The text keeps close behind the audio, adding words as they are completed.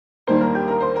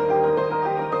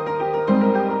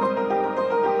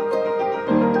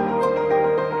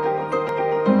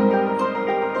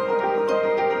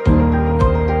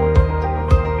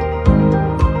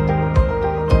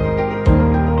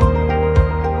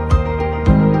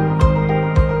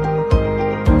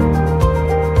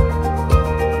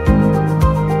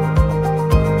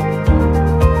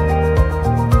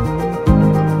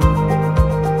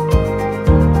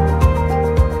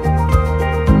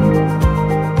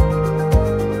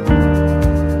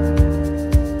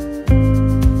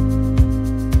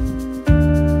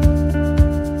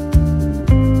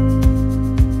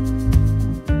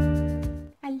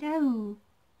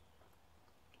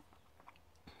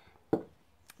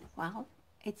Well,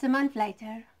 it's a month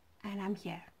later and I'm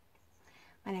here.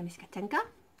 My name is Katinka.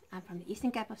 I'm from the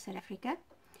Eastern Cape of South Africa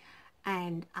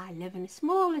and I live in a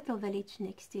small little village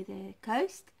next to the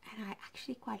coast and I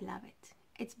actually quite love it.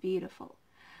 It's beautiful.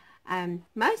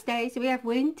 Most days we have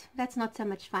wind. That's not so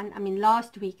much fun. I mean,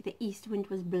 last week the east wind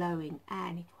was blowing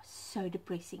and it was so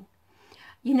depressing.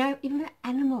 You know, even the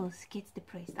animals get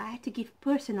depressed. I had to give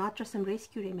poor Sinatra some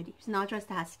rescue remedy. Sinatra's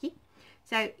the husky.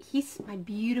 So he's my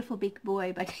beautiful big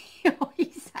boy, but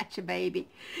he's such a baby.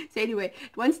 So anyway,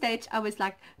 at one stage I was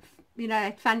like, you know,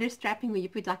 at thunder strapping where you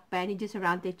put like bandages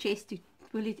around their chest to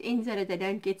pull it in so that they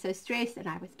don't get so stressed. And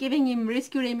I was giving him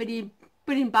rescue remedy,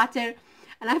 putting butter.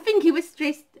 And I think he was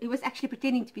stressed. He was actually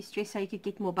pretending to be stressed so he could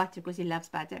get more butter because he loves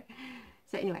butter.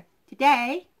 So anyway,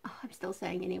 today, I'm still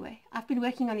saying anyway, I've been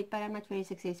working on it, but I'm not very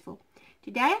successful.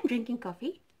 Today I'm drinking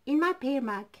coffee in my pear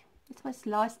mug. This was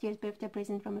last year's birthday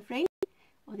present from a friend,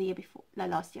 or the year before, no,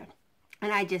 last year.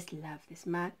 And I just love this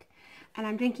mug. And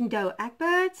I'm drinking Douwe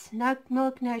Egberts, no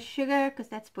milk, no sugar, because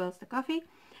that spoils the coffee.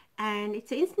 And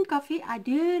it's an instant coffee. I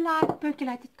do like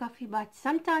percolated coffee, but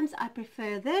sometimes I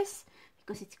prefer this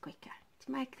because it's quicker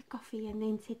to make the coffee and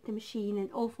then set the machine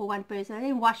and all for one person and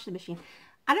then wash the machine.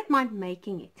 I don't mind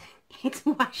making it. It's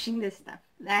washing the stuff.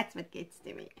 That's what gets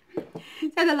to me.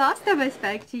 So the last time I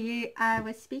spoke to you, I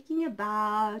was speaking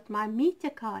about my Meter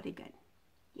cardigan.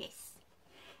 Yes.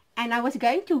 And I was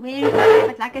going to wear it,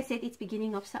 but like I said, it's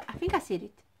beginning of summer. I think I said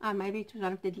it. Oh, maybe it was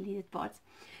one of the deleted parts.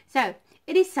 So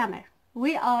it is summer.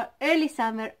 We are early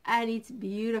summer and it's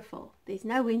beautiful. There's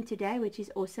no wind today, which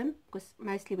is awesome because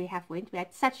mostly we have wind. We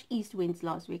had such east winds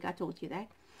last week. I told you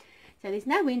that. So there's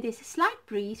no wind, there's a slight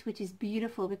breeze, which is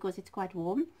beautiful because it's quite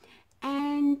warm.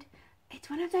 And it's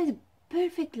one of those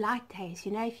perfect light days.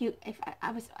 You know, if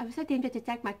I was so tempted to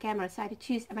take my camera, so I had to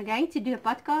choose, am I going to do a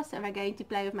podcast or am I going to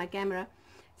play with my camera?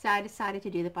 So I decided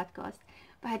to do the podcast.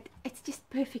 But it's just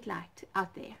perfect light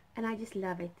out there. And I just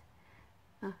love it.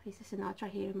 Oh, there's a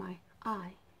Sinatra here in my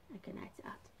eye. Okay, now it's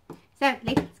out. So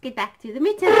let's get back to the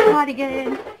Meter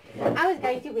cardigan. I was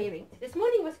going to wear it. This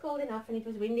morning was cold enough and it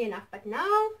was windy enough, but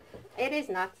now it is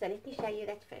not. So let me show you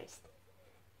that first.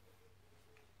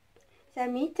 So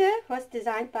Meter was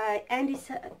designed by Andi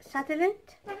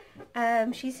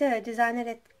Sutherland. She's a designer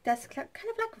that does kind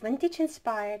of like vintage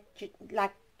inspired,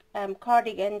 like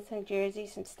cardigans and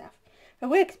jerseys and stuff. Her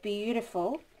work's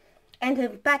beautiful and her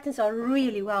patterns are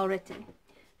really well written.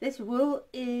 This wool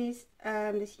is,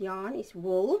 this yarn is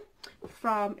wool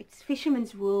from, it's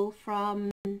fisherman's wool from,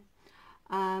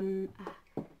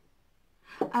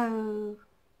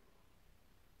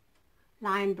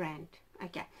 Lion Brand.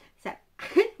 Okay, so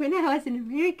when I was in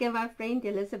America, my friend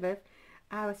Elizabeth,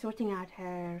 I was sorting out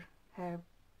her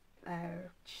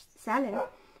salad,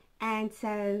 and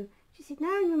so she said,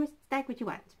 no, you must take what you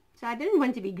want. So I didn't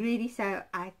want to be greedy, so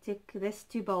I took this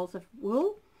 2 bowls of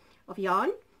wool, of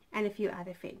yarn, and a few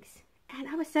other things. And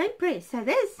I was so impressed. So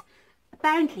this,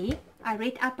 apparently, I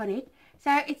read up on it.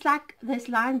 So it's like this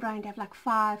Lion Brand have like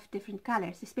 5 different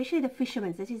colors, especially the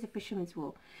fisherman's. This is the fisherman's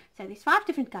wool. So there's 5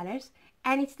 different colors,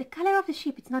 and it's the color of the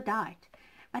sheep. It's not dyed.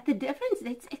 But the difference,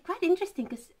 it's quite interesting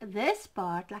because this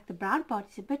part, like the brown part,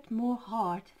 is a bit more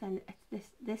hard than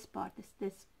this part,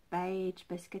 this beige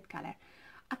biscuit color.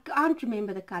 I can't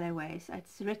remember the colorways.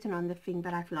 It's written on the thing,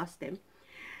 but I've lost them.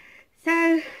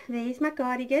 So there's my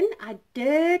cardigan. I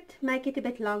did make it a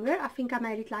bit longer. I think I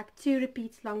made it like 2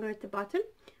 repeats longer at the bottom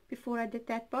before I did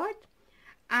that part.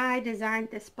 I designed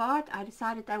this part. I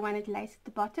decided I wanted lace at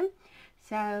the bottom.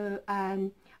 So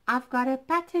I've got a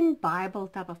pattern Bible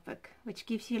type of book, which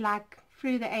gives you like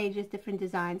through the ages different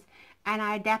designs. And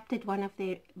I adapted one of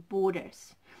their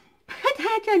borders. But I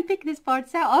had to unpick this part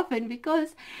so often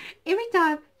because every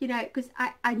time, you know, because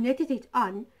I knitted it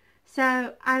on.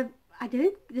 So I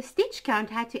didn't, the stitch count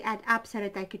had to add up so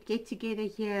that they could get together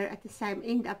here at the same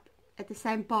end, up at the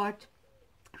same part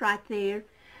right there.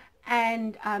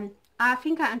 And I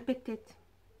think I unpicked it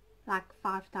like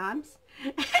 5 times.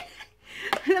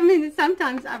 I mean,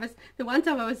 sometimes the one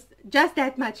time I was just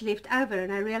that much left over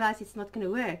and I realized it's not going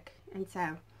to work. And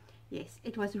so, yes,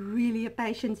 it was really a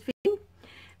patience thing.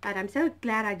 But I'm so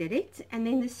glad I did it. And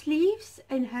then the sleeves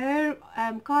in her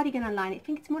cardigan online, I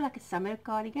think it's more like a summer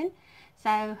cardigan.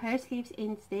 So her sleeves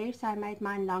ends there, so I made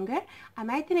mine longer. I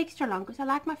made them extra long because I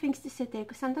like my things to sit there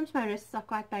because sometimes my wrists are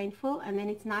quite painful and then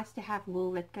it's nice to have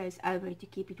wool that goes over it to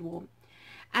keep it warm.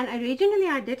 And originally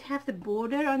I did have the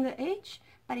border on the edge,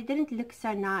 but it didn't look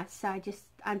so nice, so I just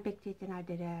unpicked it and I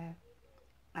did a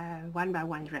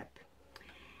 1x1 rip.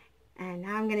 And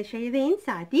now I'm going to show you the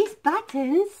inside. These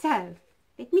buttons, so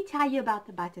let me tell you about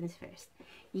the buttons first.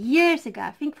 years ago,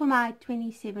 I think for my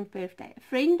 27th birthday, a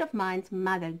friend of mine's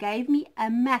mother gave me a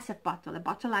massive bottle, a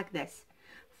bottle like this,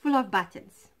 full of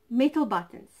buttons, metal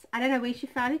buttons. I don't know where she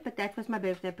found it, but that was my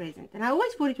birthday present. And I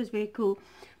always thought it was very cool.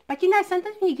 But you know,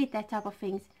 sometimes when you get that type of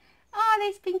things, oh,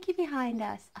 there's Pinky behind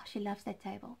us. Oh, she loves that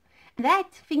table. And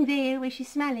that thing there where she's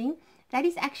smelling, that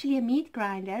is actually a meat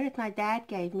grinder that my dad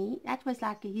gave me. That was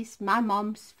like my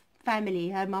mom's family.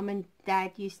 Her mom and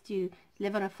dad used to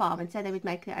live on a farm, and so they would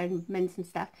make their own mince and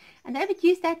stuff. And they would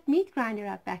use that meat grinder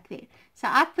up back there. So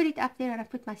I put it up there, and I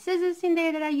put my scissors in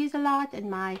there that I use a lot, and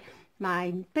my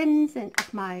pins and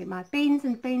my pens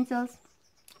and pencils.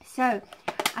 So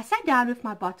I sat down with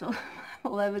my bottle.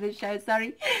 All over the show,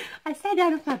 sorry. I sat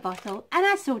down with my bottle and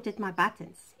I sorted my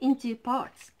buttons into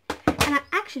parts. And I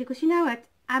actually, because you know what,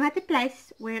 I'm at a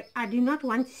place where I do not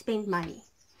want to spend money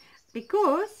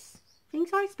because things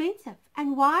are expensive.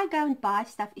 And why go and buy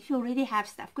stuff if you already have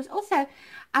stuff? Because also,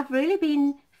 I've really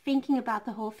been thinking about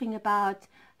the whole thing about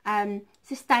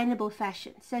sustainable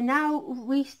fashion. So now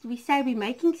we say we're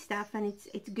making stuff and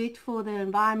it's good for the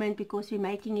environment because we're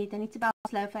making it and it's about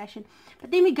slow fashion.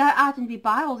 But then we go out and we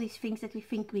buy all these things that we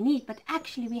think we need, but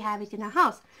actually we have it in our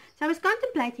house. So I was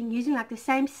contemplating using like the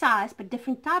same size but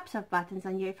different types of buttons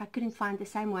on here if I couldn't find the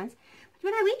same ones. But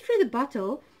when I went through the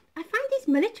bottle, I found these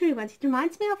military ones. It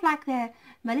reminds me of like the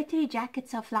military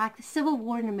jackets of like the Civil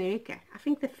War in America. I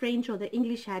think the French or the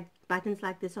English had buttons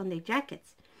like this on their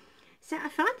jackets. So I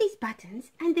found these buttons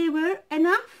and they were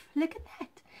enough. Look at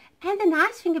that. And the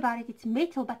nice thing about it, it's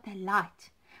metal but they're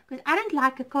light. Because I don't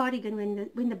like a cardigan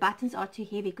when the buttons are too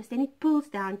heavy, because then it pulls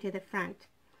down to the front.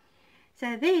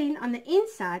 So then on the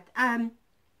inside, I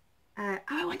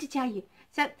want to tell you.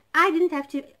 So I didn't have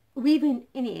to weave in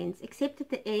any ends except at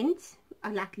the ends,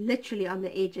 like literally on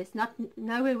the edges.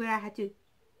 Nowhere where I had to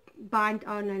bind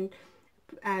on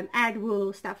and add wool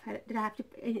or stuff did I have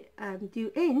to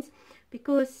do ends,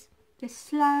 because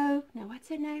what's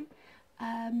her name?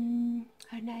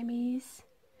 Her name is,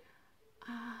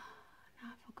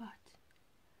 I forgot.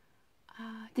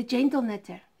 The Gentle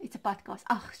Knitter. It's a podcast.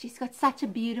 Oh, she's got such a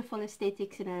beautiful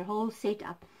aesthetics in her whole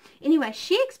setup. Anyway,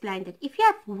 she explained that if you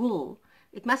have wool,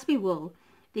 it must be wool,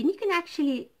 then you can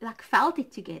actually like felt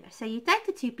it together. So you take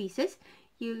the two pieces,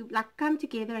 you like come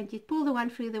together and you pull the one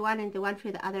through the one and the one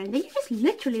through the other, and then you just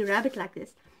literally rub it like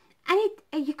this.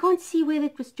 And you can't see where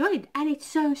it was joined, and it's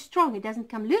so strong it doesn't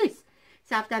come loose.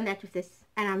 So I've done that with this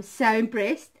and I'm so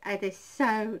impressed. It is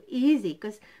so easy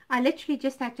because I literally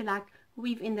just had to like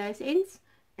weave in those ends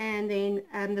and then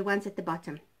the ones at the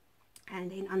bottom,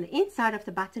 and then on the inside of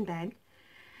the button band.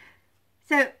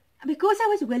 So because I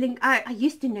was willing, I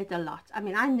used to knit a lot. I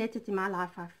mean, I knitted in my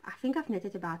life. I think I've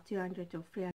knitted about 200 or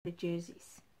 300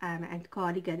 jerseys and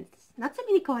cardigans. Not so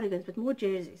many cardigans, but more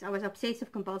jerseys. I was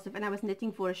obsessive compulsive, and I was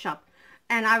knitting for a shop,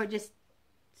 and I would just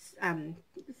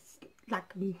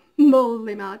like mold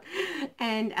them out.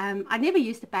 And I never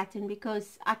used the pattern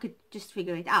because I could just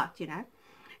figure it out, you know.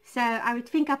 So I would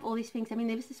think up all these things. I mean,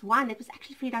 there was this one that was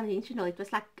actually three-dimensional. It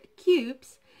was like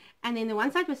cubes, and then the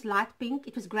one side was light pink.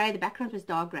 It was grey. The background was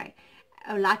dark grey,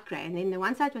 or light grey. And then the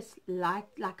one side was light,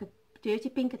 like a dirty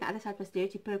pink, and the other side was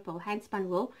dirty purple, hand spun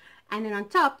wool. And then on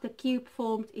top, the cube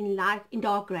formed in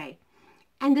dark grey.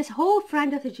 And this whole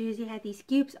front of the jersey had these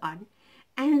cubes on.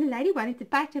 And the lady wanted the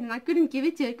pattern, and I couldn't give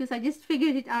it to her because I just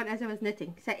figured it out as I was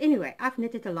knitting. So anyway, I've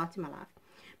knitted a lot in my life.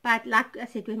 But like I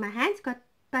said, when my hands got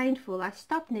painful, I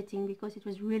stopped knitting because it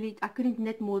was really, I couldn't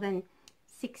knit more than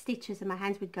 6 stitches and my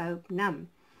hands would go numb.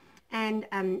 And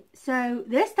so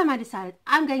this time I decided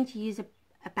I'm going to use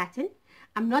a pattern.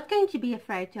 I'm not going to be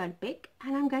afraid to unpick,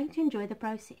 and I'm going to enjoy the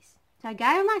process. So I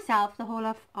gave myself the whole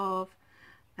of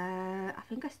I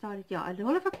think I started, the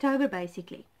whole of October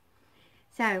basically.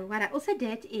 So what I also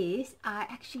did is I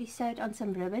actually sewed on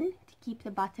some ribbon to keep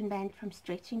the button band from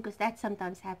stretching, because that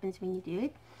sometimes happens when you do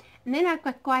it. And then I've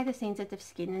got quite a sensitive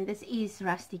skin, and this is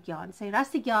rustic yarn. So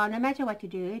rustic yarn, no matter what you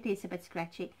do, it is a bit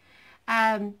scratchy.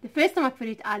 The first time I put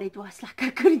it on, it was like I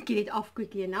couldn't get it off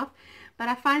quickly enough. But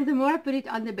I find the more I put it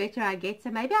on, the better I get. So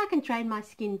maybe I can train my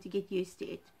skin to get used to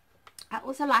it. I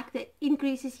also like the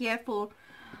increases here for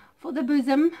the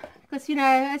bosom, because you know,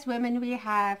 as women we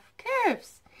have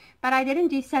curves. But I didn't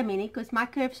do so many because my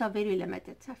curves are very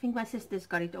limited. I think my sisters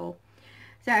got it all.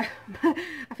 So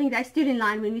I think they stood in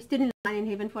line. When we stood in line in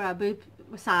heaven for our boob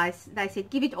size, they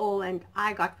said give it all, and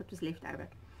I got what was left over.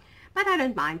 But I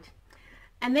don't mind.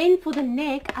 And then for the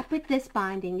neck, I put this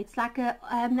binding. It's like a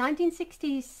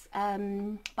 1960s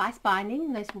bice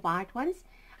binding, those white ones.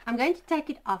 I'm going to take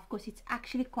it off because it's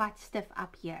actually quite stiff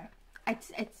up here.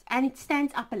 And it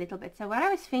stands up a little bit. So what I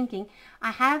was thinking,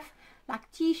 I have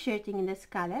like t-shirting in this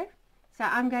color. So So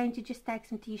I'm going to just take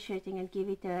some t-shirting and give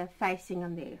it a facing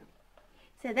on there.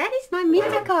 So that is my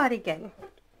Mita cardigan.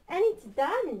 And it's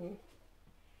done.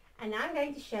 And now I'm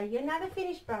going to show you another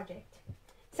finished project.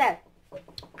 So,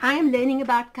 I am learning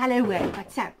about color work.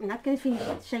 But so, I'm not going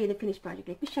to show you the finished project.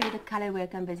 Let me show you the color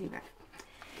work I'm busy with.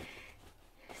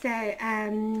 So,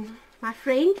 my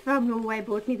friend from Norway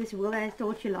bought me this wool that I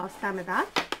told you last time about.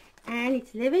 And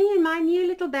it's living in my new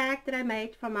little bag that I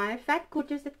made from my fat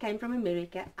quarters that came from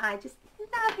America. I just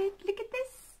love it. Look at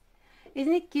this.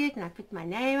 Isn't it cute? And I put my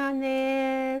name on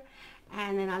there.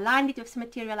 And then I lined it with some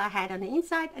material I had on the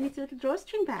inside. And it's a little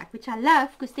drawstring bag, which I love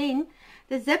because then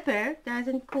the zipper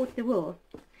doesn't cut the wool.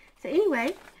 So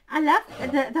anyway, I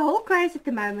love the whole craze at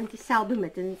the moment is Selby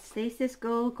mittens. There's this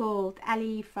girl called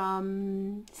Ali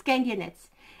from Scandia Knits.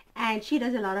 And she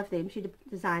does a lot of them. She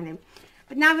designs them.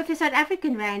 But now with the South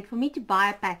African rand, for me to buy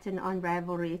a pattern on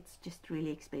Ravelry, it's just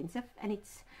really expensive. And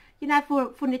it's, you know,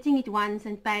 for knitting it once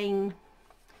and paying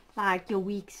like your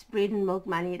week's bread and milk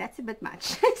money, that's a bit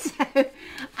much. So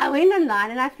I went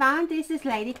online and I found there's this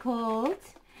lady called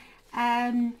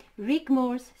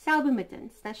Rigmor's Selby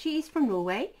mittens. Now she is from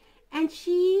Norway and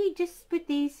she just put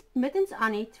these mittens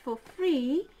on it for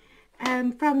free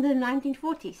from the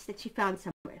 1940s that she found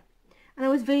somewhere. And I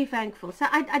was very thankful. So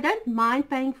I don't mind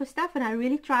paying for stuff, and I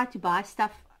really try to buy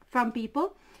stuff from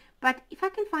people. But if I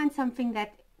can find something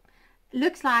that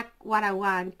looks like what I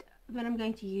want, then I'm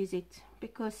going to use it,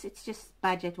 because it's just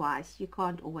budget-wise. You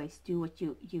can't always do what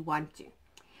you want to.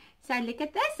 So look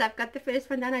at this. I've got the first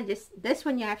one done. This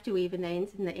one you have to weave in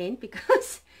the end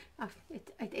because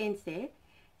it ends there.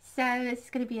 So it's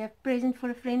going to be a present for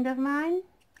a friend of mine.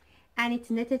 And it's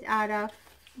knitted out of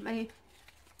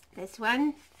this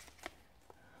one.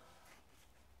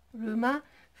 Ruma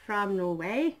from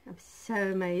Norway. I'm so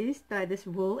amazed by this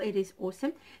wool. It is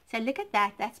awesome. So look at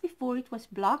that. That's before it was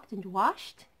blocked and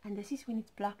washed. And this is when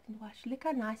it's blocked and washed. Look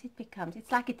how nice it becomes. It's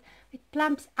like it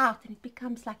plumps out and it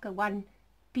becomes like a one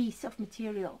piece of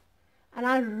material. And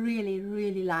I really,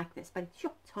 really like this. But it's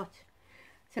hot.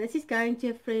 So this is going to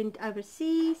a friend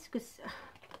overseas because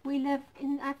we live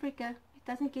in Africa. It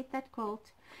doesn't get that cold.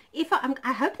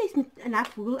 I hope there's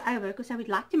enough wool over, because I would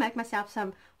like to make myself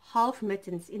some half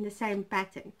mittens in the same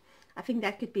pattern. I think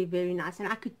that could be very nice, and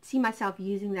I could see myself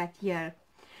using that here.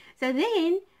 So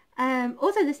then,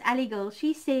 also this Ali girl,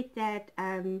 she said that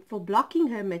for blocking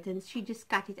her mittens, she just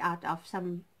cut it out of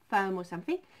some foam or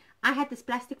something. I had this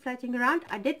plastic floating around.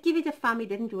 I did give it a thumb, it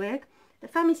didn't work. The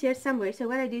thumb is here somewhere, so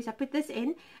what I do is I put this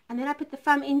in, and then I put the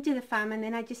thumb into the thumb, and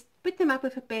then I just put them up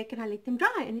with a peg and I let them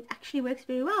dry, and it actually works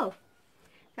very well.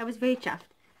 I was very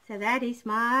chuffed. So that is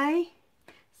my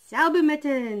Selby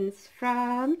mittens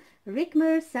from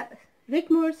Rigmor's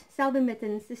Selby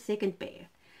mittens, the second pair.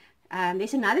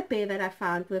 There's another pair that I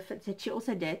found that she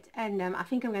also did, and I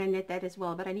think I'm going to knit that as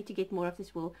well, but I need to get more of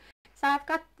this wool. So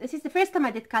this is the first time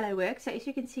I did color work, so as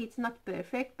you can see it's not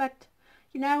perfect, but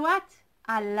you know what?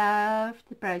 I love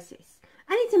the process.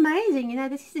 And it's amazing, you know,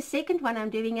 this is the second one I'm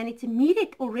doing, and it's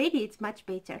immediate already, it's much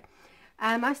better.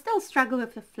 I still struggle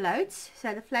with the floats.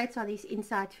 So the floats are these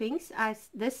inside things.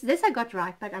 This I got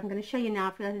right, but I'm going to show you now.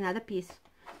 I've got another piece.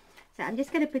 So I'm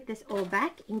just going to put this all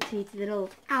back into its little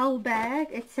owl bag.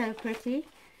 It's so pretty.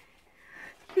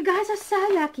 You guys are so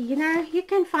lucky. You know, you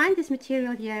can find this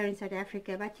material here in South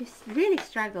Africa, but you really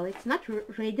struggle. It's not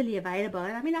readily available.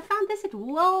 I mean, I found this at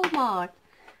Walmart.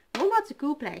 Walmart's a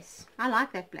cool place. I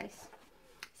like that place.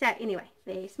 So anyway,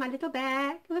 there's my little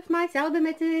bag with my Selby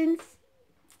mittens.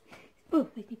 Oh,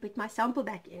 let me put my sample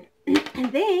back in.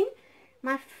 And then,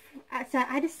 so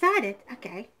I decided,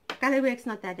 okay, color work's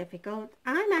not that difficult.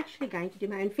 I'm actually going to do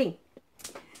my own thing.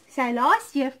 So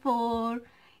last year, for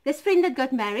this friend that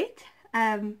got married,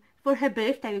 for her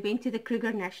birthday, we went to the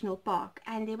Kruger National Park.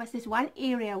 And there was this one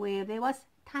area where there was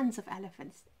tons of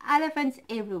elephants. Elephants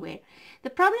everywhere. The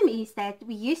problem is that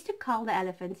we used to cull the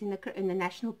elephants in the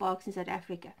national parks in South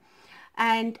Africa.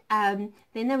 And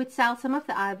then they would sell some of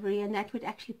the ivory, and that would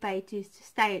actually pay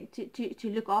to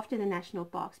look after the national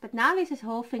parks. But now there's this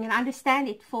whole thing, and I understand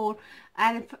it for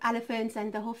elephants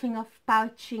and the whole thing of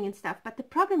poaching and stuff. But the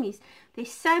problem is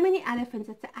there's so many elephants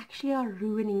that they actually are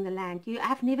ruining the land.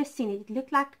 I've never seen it. It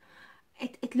looked like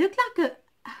I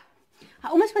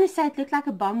almost want to say it looked like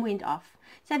a bomb went off.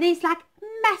 So there's like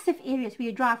massive areas where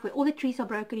you drive where all the trees are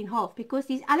broken in half, because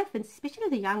these elephants, especially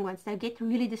the young ones, they get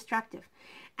really destructive.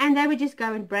 And they would just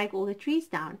go and break all the trees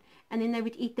down, and then they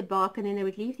would eat the bark, and then they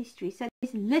would leave these trees. So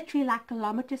there's literally like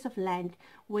kilometers of land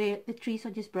where the trees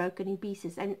are just broken in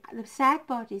pieces. And the sad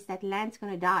part is that land's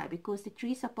going to die because the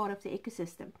trees are part of the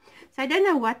ecosystem. So I don't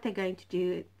know what they're going to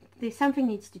do. there's something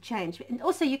needs to change. And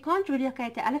also you can't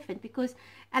relocate the elephant because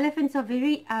elephants are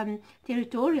very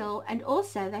territorial, and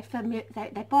also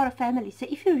they're part of families. So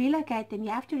if you relocate them,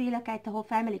 you have to relocate the whole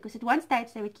family, because at one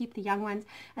stage they would keep the young ones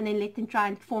and then let them try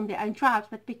and form their own tribes,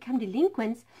 but become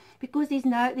delinquents because there's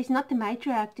not the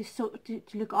matriarch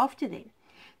to look after them.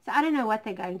 So I don't know what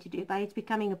they're going to do, but it's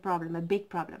becoming a problem, a big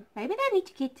problem. Maybe they need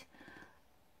to get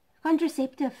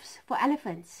contraceptives for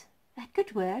elephants. That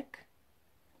could work.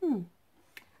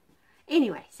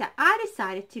 Anyway, so I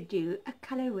decided to do a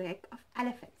color work of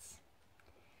elephants.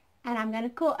 And I'm going to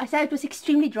call... So it was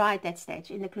extremely dry at that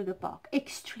stage in the Kruger Park.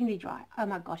 Extremely dry. Oh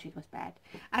my gosh, it was bad.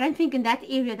 I don't think in that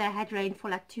area they had rain for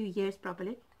like 2 years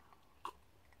probably.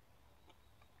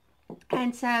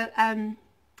 And so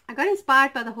I got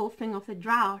inspired by the whole thing of the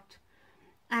drought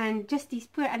and just these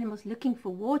poor animals looking for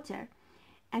water.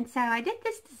 And so I did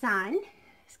this design,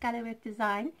 this colorwork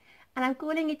design, and I'm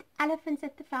calling it Elephants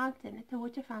at the Fountain, at the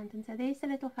water fountain. So there's the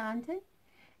little fountain,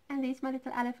 and there's my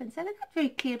little elephant. So they're not very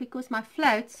clear because my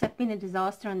floats have been a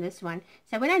disaster on this one.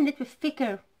 So when I knit with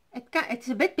thicker, it's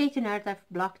a bit better now that I've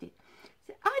blocked it.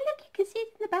 So, oh look, you can see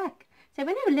it in the back. So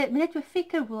when I knit with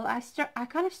thicker wool, I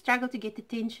kind of struggle to get the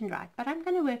tension right. But I'm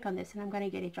going to work on this and I'm going to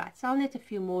get it right. So I'll knit a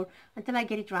few more until I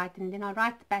get it right. And then I'll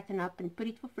write the pattern up and put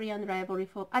it for free on Ravelry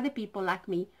for other people like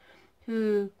me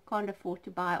who can't afford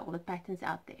to buy all the patterns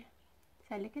out there.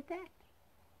 So look at that.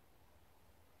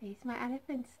 There's my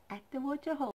elephants at the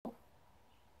water hole.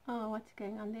 Oh, what's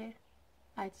going on there?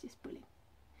 Oh, it's just pulling.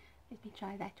 Let me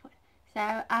try that one.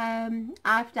 So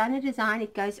I've done a design.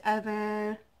 It goes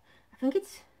over, I think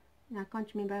it's, I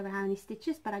can't remember over how many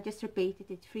stitches, but I just repeated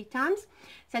it 3 times.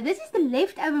 So this is the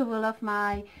leftover wool of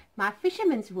my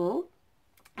fisherman's wool.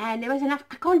 And there was enough.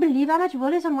 I can't believe how much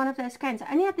wool is on one of those skeins.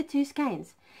 I only have the 2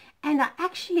 skeins. And I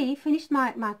actually finished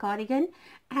my cardigan,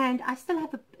 and I still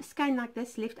have a skein like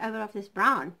this left over of this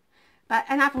brown.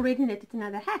 And I've already knitted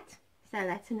another hat. So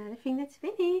that's another thing that's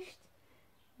finished.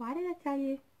 Why did I tell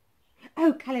you?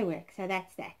 Oh, color work. So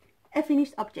that's that. A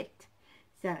finished object.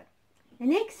 So the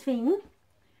next thing,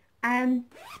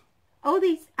 all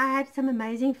these, I had some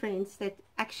amazing friends that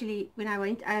actually, when I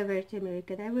went over to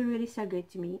America, they were really so good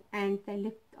to me, and they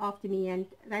looked after me, and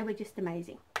they were just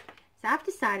amazing. So I've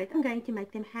decided I'm going to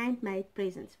make them handmade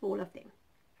presents for all of them.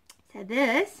 So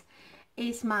this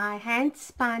is my hand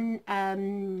spun,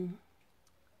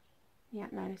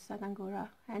 it's not Angora,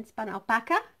 hand spun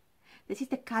alpaca. This is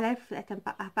the color flat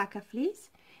alpaca fleece,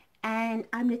 and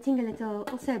I'm knitting a little,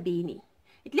 also a beanie.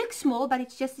 It looks small, but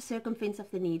it's just the circumference of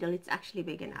the needle. It's actually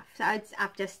big enough. So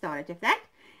I've just started with that.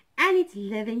 And it's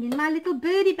living in my little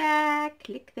birdie bag.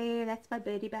 Look there, that's my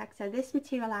birdie bag. So this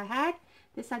material I had,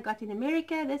 this I got in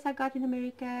America, this I got in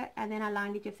America, and then I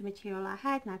lined it with the material I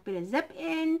had, and I put a zip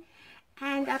in,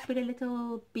 and I put a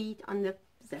little bead on the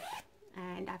zip.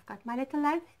 And I've got my little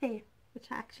loaf there, which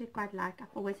I actually quite like.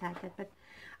 I've always had that, but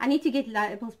I need to get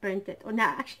labels printed. Or no,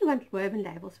 I actually want woven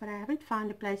labels, but I haven't found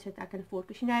a place that I can afford.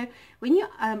 Because, you know, when you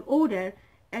order,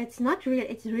 it's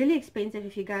really expensive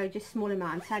if you go just small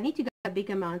amounts. So I need to go a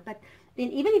big amount, but then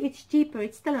even if it's cheaper,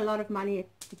 it's still a lot of money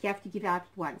that you have to give out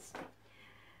at once.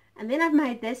 And then I've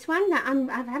made this one. Now I'm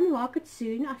having a market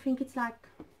soon. I think it's like,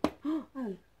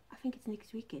 I think it's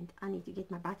next weekend. I need to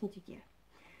get my butt into gear.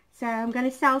 So I'm going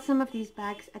to sell some of these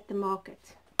bags at the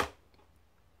market.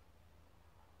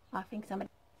 I think somebody,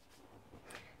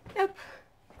 nope,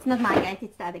 it's not my gate,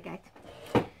 it's the other gate.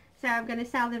 So I'm going to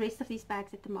sell the rest of these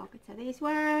bags at the market. So there's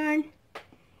one,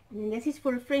 and then this is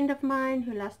for a friend of mine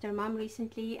who lost her mum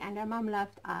recently, and her mum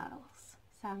loved owls.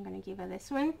 So I'm going to give her this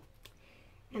one.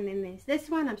 And then there's this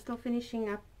one. I'm still finishing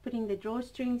up putting the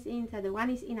drawstrings in. So the one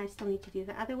is in, I still need to do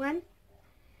the other one.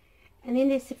 And then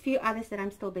there's a few others that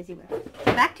I'm still busy with.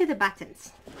 So back to the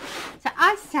buttons. So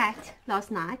I sat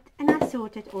last night and I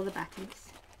sorted all the buttons.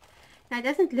 Now it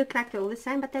doesn't look like they're all the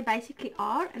same, but they basically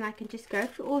are. And I can just go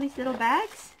through all these little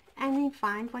bags and then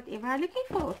find whatever I'm looking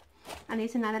for. And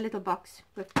there's another little box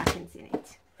with buttons in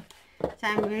it. So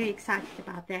I'm very excited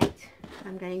about that.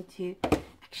 I'm going to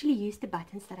actually use the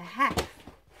buttons that I have.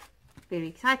 Very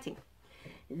exciting.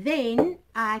 Then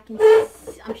I'm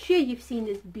sure you've seen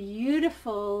this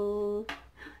beautiful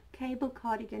cable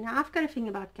cardigan. Now I've got a thing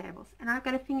about cables, and I've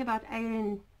got a thing about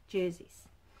Aran jerseys,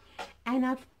 and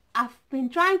I've been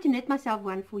trying to knit myself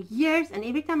one for years, and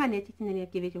every time I knit it and then I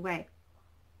give it away.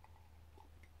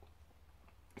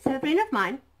 So a friend of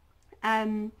mine,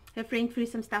 her friend threw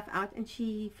some stuff out and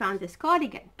she found this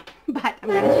cardigan, but I'm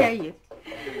going to show you.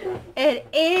 It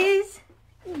is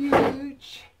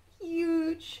huge.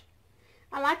 Huge.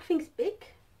 I like things big,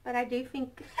 but I do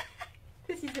think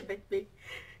this is a bit big.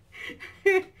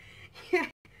 Yeah,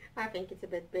 I think it's a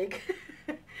bit big.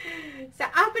 So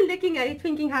I've been looking at it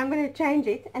thinking how I'm going to change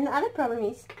it. And the other problem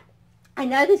is, I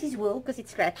know this is wool because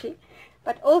it's scratchy,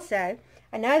 but also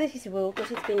I know this is wool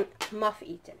because it's been moth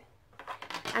eaten.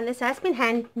 And this has been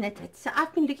hand knitted. So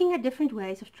I've been looking at different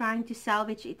ways of trying to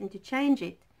salvage it and to change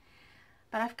it.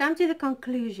 But I've come to the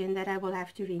conclusion that I will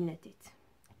have to re-knit it.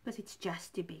 Because it's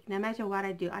just too big. No matter what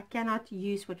I do, I cannot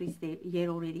use what is there here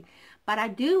already. But I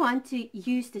do want to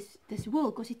use this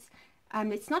wool because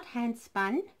it's not hand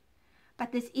spun,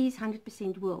 but this is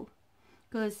 100% wool.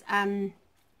 Because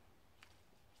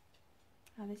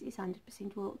this is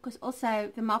 100% wool. Because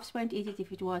also the moths won't eat it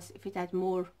if it had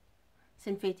more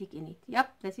synthetic in it.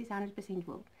 Yep, this is 100%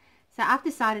 wool. So I've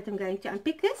decided I'm going to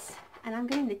unpick this and I'm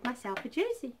going to knit myself a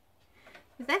jersey.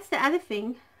 Because that's the other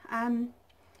thing.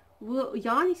 Wool,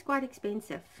 yarn is quite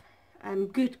expensive.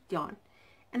 Good yarn.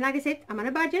 And like I said, I'm on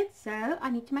a budget, so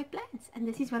I need to make plans. And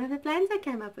this is one of the plans I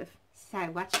came up with. So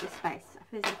watch this space. I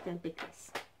first have to unpick this.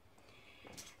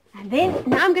 And then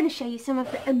now I'm going to show you some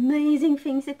of the amazing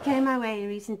things that came my way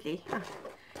recently. Oh,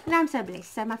 and I'm so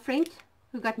blessed. So my friend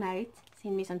who got married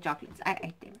sent me some chocolates. I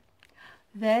ate them.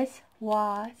 This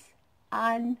was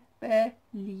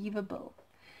unbelievable.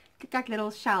 It's like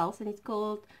little shells and it's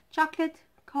called Chocolate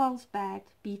Carlsbad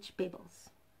Beach Pebbles.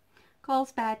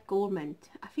 Carlsbad Gourmand.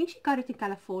 I think she got it in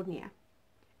California.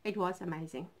 It was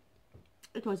amazing.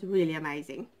 It was really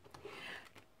amazing.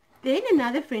 Then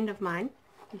another friend of mine,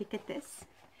 look at this.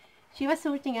 She was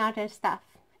sorting out her stuff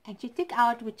and she took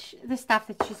out the stuff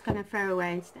that she's going to throw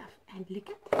away and stuff. And look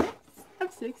at this.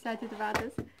 I'm so excited about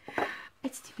this.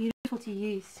 It's too beautiful to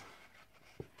use.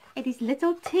 It is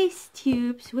little test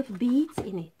tubes with beads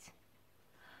in it.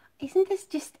 Isn't this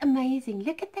just amazing?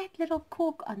 Look at that little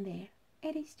cork on there.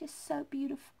 It is just so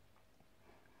beautiful.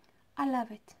 I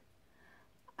love it.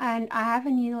 And I have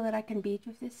a needle that I can bead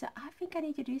with this. So I think I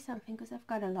need to do something because I've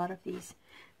got a lot of these.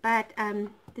 But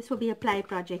this will be a play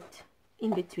project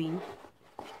in between.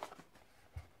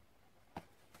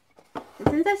 So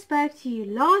since I spoke to you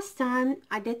last time,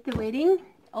 I did the wedding.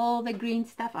 All the green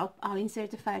stuff. I'll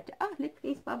insert a photo. Oh, look,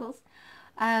 these bubbles.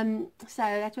 So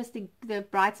that was the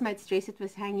bridesmaid's dress that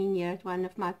was hanging here at one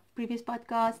of my previous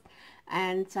podcasts.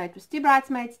 And so it was 2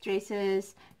 bridesmaids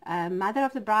dresses, mother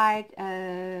of the bride,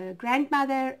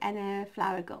 grandmother, and a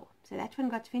flower girl. So that one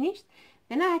got finished.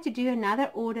 Then I had to do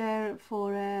another order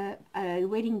for a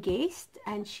wedding guest,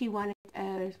 and she wanted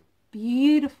a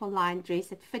beautiful line dress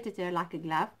that fitted her like a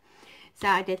glove. So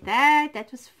I did that.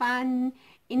 That was fun.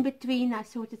 In between, I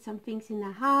sorted some things in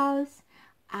the house.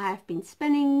 I've been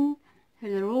spinning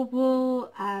the raw wool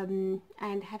and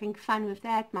having fun with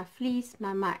that. My fleece,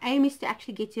 my aim is to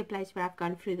actually get to a place where I've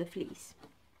gone through the fleece.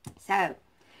 So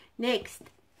next,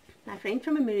 my friend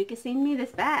from America sent me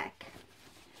this bag.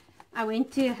 I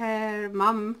went to her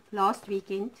mom last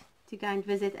weekend to go and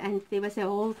visit, and there was a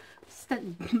whole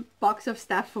box of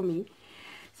stuff for me.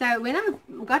 So when I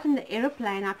got in the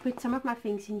aeroplane, I put some of my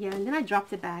things in here and then I dropped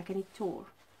the bag and it tore.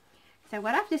 So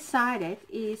what I've decided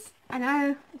is, I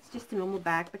know it's just a normal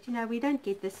bag, but you know, we don't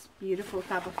get this beautiful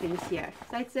type of things here.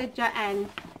 So it's a Joanne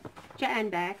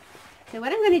bag. So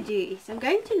what I'm going to do is I'm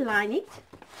going to line it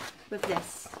with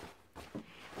this.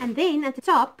 And then at the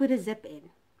top, put a zip in.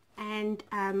 And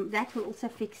that will also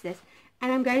fix this.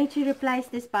 And I'm going to replace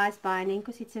this bias binding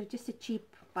because it's just a cheap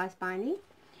bias binding.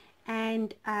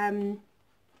 And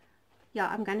yeah,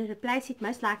 I'm going to replace it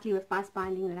most likely with bias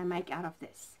binding that I make out of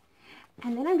this.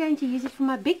 And then I'm going to use it for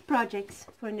my big projects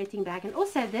for a knitting bag. And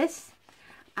also this,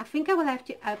 I think I will have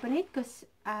to open it because,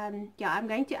 yeah, I'm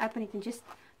going to open it and just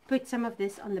put some of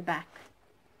this on the back.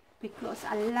 Because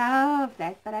I love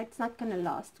that, but it's not going to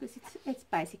last because it's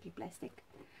basically plastic.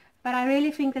 But I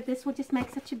really think that this will just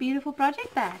make such a beautiful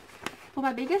project bag for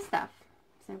my bigger stuff.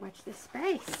 So watch this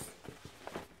space.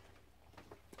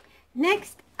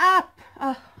 Next up,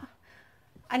 oh,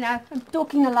 I know I'm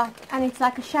talking a lot and it's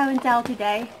like a show and tell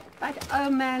today. But oh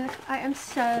man, I am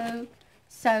so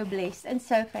blessed and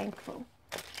so thankful.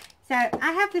 So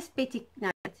I have this petticoat, no,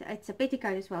 it's a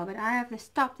petticoat as well, but I have this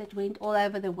top that went all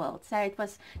over the world. So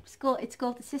it's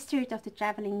called the Sisterhood of the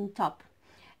Traveling Top.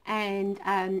 And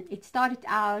it started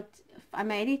out, I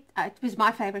made it, it was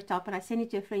my favorite top, and I sent it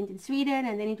to a friend in Sweden,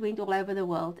 and then it went all over the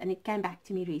world, and it came back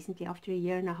to me recently after 1.5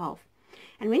 years.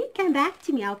 And when it came back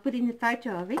to me, I'll put in a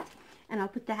photo of it, and I'll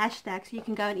put the hashtag so you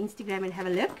can go on Instagram and have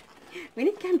a look. When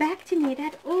it came back to me, it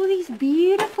had all these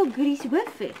beautiful goodies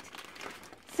with it.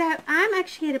 So I'm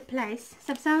actually at a place,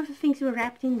 so some of the things were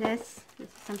wrapped in this. This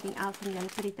is something else, I'm going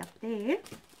to put it up there.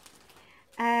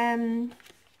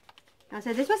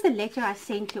 So this was the letter I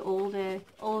sent to all the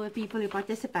people who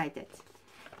participated,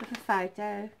 with a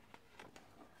photo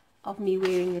of me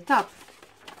wearing the top.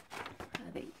 Oh,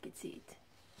 there you can see it.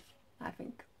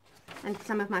 and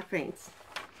some of my friends.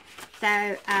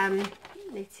 So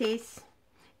it says,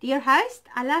 "Dear host,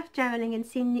 I love traveling and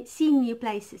seeing new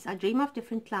places. I dream of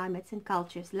different climates and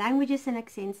cultures, languages and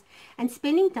accents, and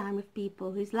spending time with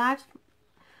people whose lives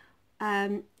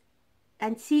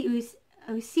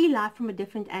who see life from a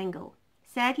different angle.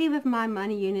 Sadly, with my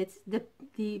money units, the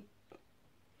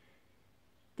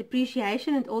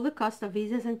depreciation and all the cost of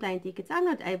visas and plane tickets, I'm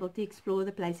not able to explore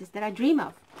the places that I dream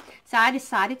of. So I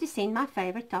decided to send my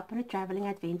favorite top on a traveling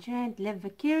adventure and live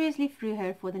vicariously through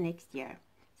her for the next year.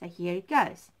 So here it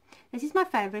goes. This is my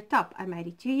favorite top. I made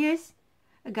it 2 years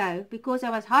ago because I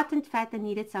was hot and fat and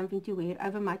needed something to wear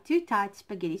over my too tight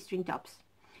spaghetti string tops.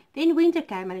 Then winter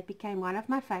came and it became one of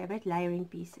my favorite layering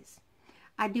pieces.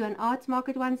 I do an arts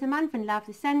market once a month and love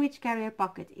the sandwich carrier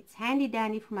pocket. It's handy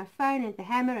dandy for my phone and the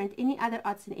hammer and any other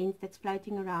odds and ends that's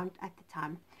floating around at the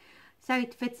time. So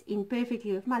it fits in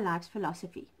perfectly with my life's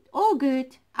philosophy. All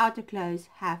good outer clothes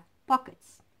have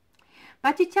pockets.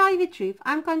 But to tell you the truth,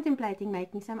 I'm contemplating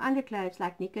making some underclothes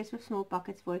like knickers with small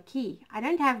pockets for a key. I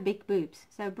don't have big boobs,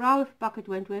 so a bra with a pocket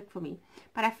won't work for me.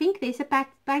 But I think there's a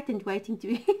patent waiting to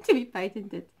be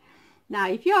patented. Now,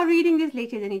 if you are reading this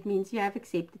letter, then it means you have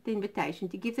accepted the invitation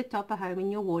to give the top a home in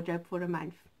your wardrobe for a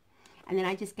month. And then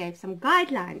I just gave some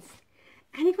guidelines.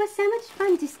 And it was so much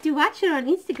fun just to watch her on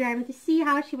Instagram and to see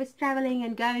how she was traveling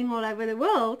and going all over the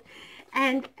world.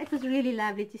 And it was really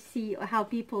lovely to see how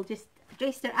people just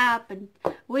dressed her up and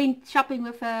went shopping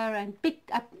with her and picked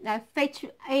up fetch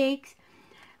eggs.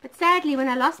 But sadly, when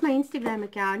I lost my Instagram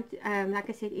account, like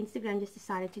I said, Instagram just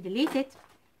decided to delete it.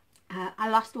 I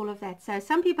lost all of that. So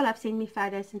some people have sent me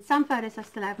photos and some photos I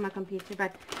still have on my computer,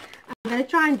 but I'm going to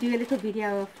try and do a little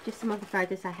video of just some of the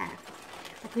photos I have.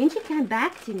 But when she came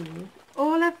back to me,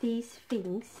 all of these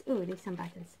things, oh, there's some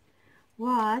buttons,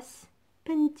 was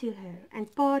pinned to her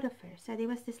and part of her. So there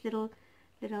was this little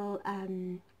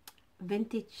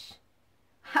vintage,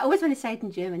 I always want to say it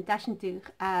in German,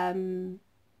 Taschentuch,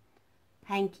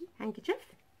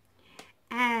 handkerchief.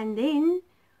 And then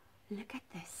look at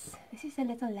this. This is a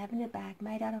little lavender bag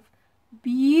made out of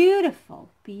beautiful,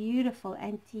 beautiful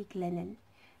antique linen.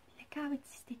 Look how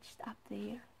it's stitched up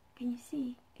there. Can you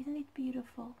see? Isn't it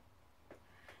beautiful?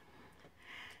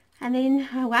 And then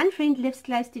one friend lives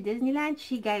close to Disneyland.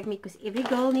 She gave me, because every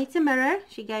girl needs a mirror,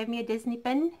 she gave me a Disney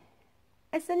pin.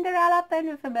 A Cinderella pin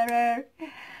with a mirror.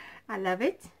 I love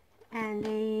it. And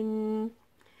then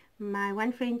my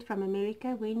one friend from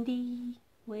America, Wendy,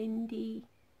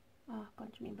 oh, I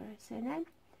can't remember her surname.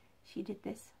 She did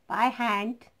this by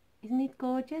hand. Isn't it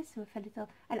gorgeous? With a little,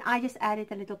 and I just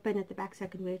added a little pin at the back so I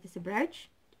can wear it as a brooch.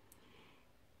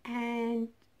 And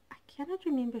I cannot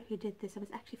remember who did this. I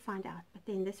must actually find out. But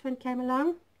then this one came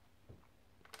along.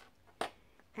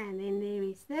 And then there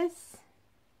is this.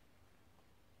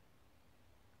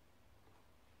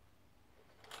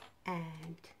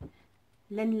 And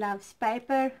Lynn loves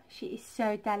paper. She is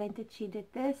so talented. She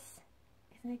did this.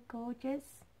 Isn't it gorgeous?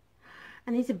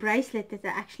 And there's a bracelet that I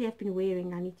actually have been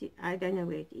wearing. I don't know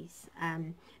where it is.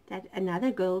 That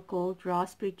another girl called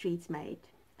Raspberry Treats made.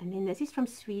 And then this is from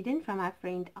Sweden, from our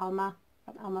friend Alma,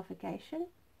 from Alma Vacation.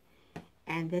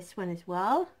 And this one as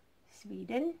well,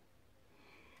 Sweden.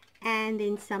 And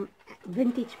then some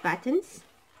vintage buttons.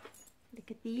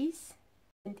 Look at these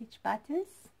vintage buttons.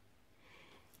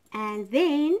 And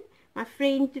then my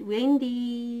friend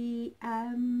Wendy,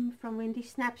 from Wendy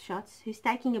Snapshots, who's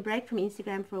taking a break from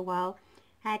Instagram for a while,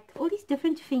 had all these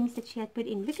different things that she had put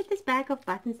in. Look at this bag of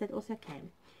buttons that also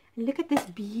came. And look at this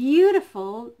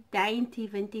beautiful, dainty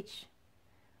vintage.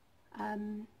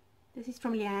 This is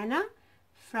from Liana,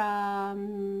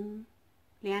 from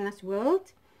Liana's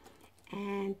World.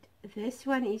 And this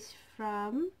one is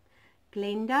from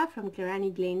Glenda, from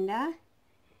Clarani Glenda.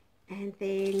 And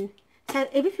then, so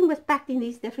everything was packed in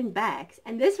these different bags.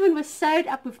 And this one was sewed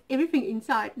up with everything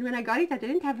inside. And when I got it, I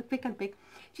didn't have a quick unpick.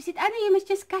 She said, "Oh no, you must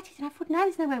just cut it." And I thought, no,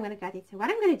 there's no way I'm going to cut it. So what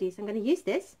I'm going to do is I'm going to use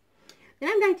this. Then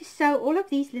I'm going to sew all of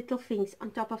these little things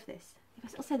on top of this. There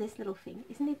was also this little thing.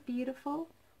 Isn't it beautiful?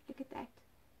 Look at that.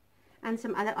 And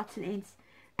some other odds and ends.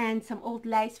 And some old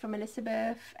lace from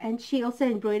Elizabeth. And she also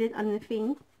embroidered on the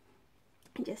thing.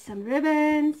 And just some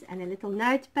ribbons and a little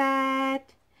notepad.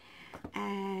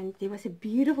 And there was a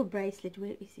beautiful bracelet.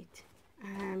 Where is it?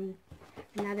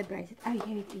 Another bracelet. Oh,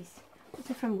 here it is.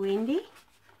 Also from Wendy.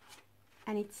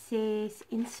 And it says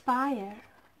Inspire.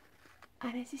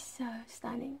 And this is so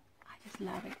stunning. I just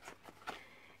love it.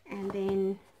 And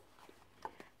then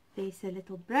there's a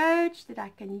little brooch that I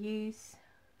can use.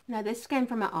 No, this came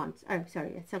from my aunt. Oh,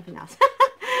 sorry, that's something else.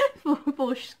 for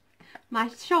my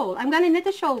shawl. I'm going to knit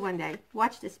a shawl one day.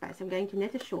 Watch this space. I'm going to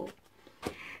knit a shawl.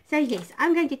 So yes,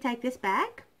 I'm going to take this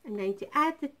bag I'm going to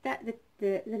add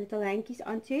the little hankies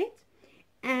onto it,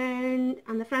 and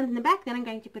on the front and the back. Then I'm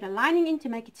going to put a lining in to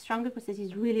make it stronger because this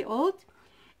is really old,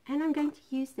 and I'm going to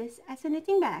use this as a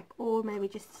knitting bag, or maybe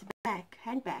just a bag,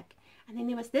 handbag. And then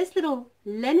there was this little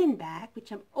linen bag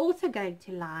which I'm also going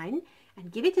to line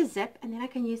and give it a zip, and then I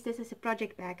can use this as a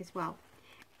project bag as well.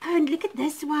 Oh, and look at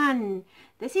this one.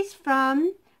 This is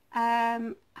from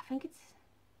I think it's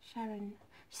Sharon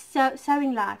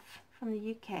Sewing Life from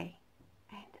the UK,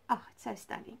 and oh, it's so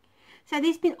stunning. So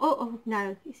there's been oh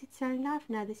no, is it Sewing Life?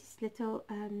 No, this is little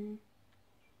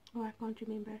oh, I can't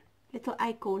remember, Little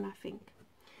Acorn, I think.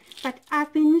 But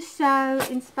I've been so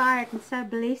inspired and so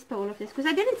blessed by all of this, because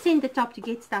I didn't send the top to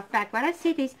get stuff back. What I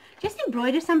said is just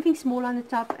embroider something small on the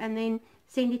top and then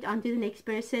send it on to the next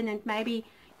person, and maybe,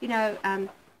 you know,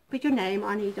 put your name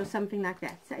on it or something like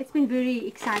that. So it's been very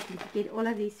exciting to get all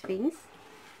of these things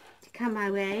to come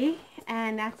my way,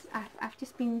 and that's I've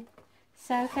just been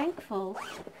so thankful.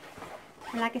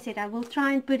 And like I said, I will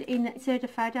try and put in insert a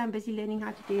photo. I'm busy learning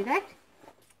how to do that.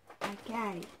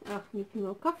 Okay, oh, need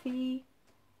more coffee.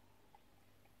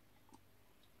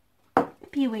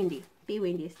 P. Wendy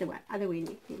is the one, other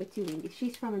Wendy. There were two Wendy.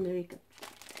 She's from America.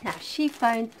 Now she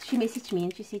messaged me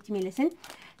and she said to me, listen,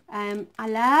 I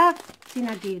love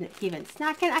Tina Givens. Now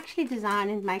I can actually design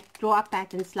and draw up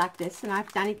patterns like this, and I've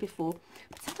done it before.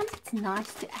 But sometimes it's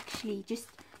nice to actually just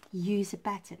use a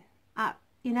pattern.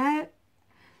 You know,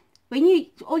 when you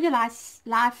all your life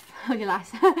have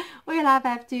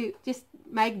to just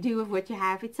make do with what you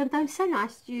have. It's sometimes so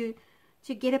nice to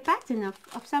get a pattern of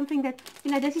something that,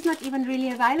 you know, this is not even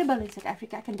really available in South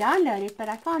Africa. I can download it, but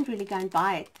I can't really go and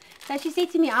buy it. So she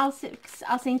said to me, I'll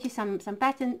send you some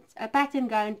a pattern,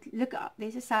 go and look up,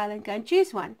 there's a sale, and go and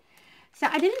choose one. So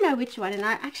I didn't know which one, and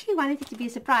I actually wanted it to be a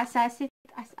surprise. So I said,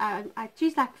 I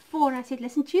choose like 4, and I said,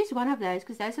 listen, choose one of those,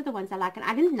 because those are the ones I like, and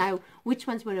I didn't know which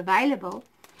ones were available.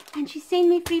 And she sent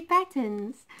me 3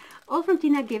 patterns, all from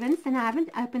Tina Givens, and I haven't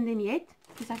opened them yet,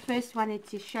 because I first wanted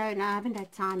to show, and I haven't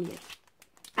had time yet.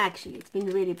 Actually, it's been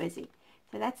really busy.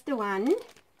 So that's the one,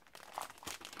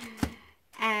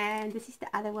 and this is the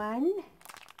other one.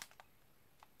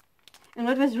 And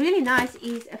what was really nice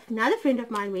is another friend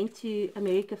of mine went to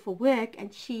America for work,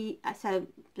 and so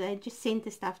they just sent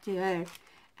the stuff to her,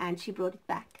 and she brought it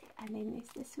back. And then there's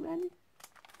this one.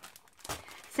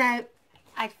 So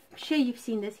I'm sure you've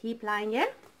seen this heap lying here.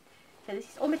 So this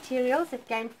is all materials that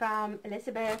came from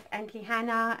Elizabeth and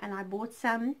Hannah, and I bought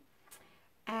some.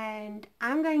 And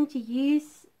I'm going to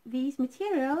use these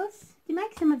materials to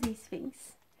make some of these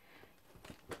things.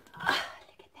 Oh,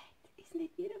 look at that. Isn't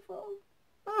it beautiful?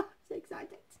 Oh, so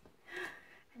excited.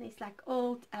 And it's like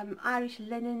old Irish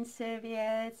linen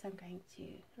serviettes. I'm going to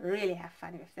really have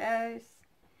fun with those.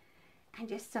 And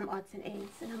just some odds and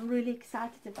ends. And I'm really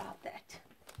excited about that.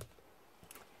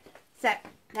 So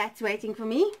that's waiting for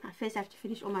me. I first have to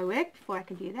finish all my work before I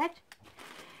can do that.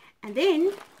 And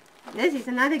then this is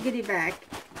another goodie bag.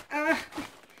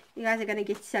 You guys are going to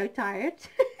get so tired.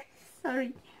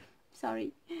 Sorry. So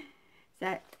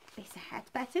there's a hat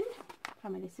pattern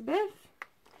from Elizabeth.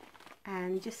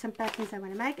 And just some patterns I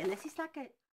want to make. And this is like a...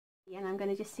 And I'm going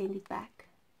to just send it back.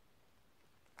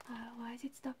 Why is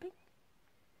it stopping?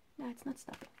 No, it's not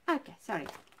stopping. Okay, sorry.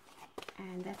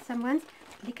 And that's some ones.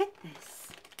 Look at this.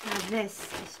 Now this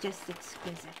is just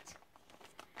exquisite.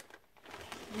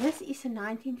 This is a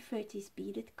 1930s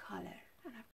beaded collar,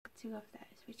 and I've got 2 of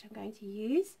those, which I'm going to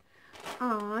use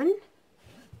on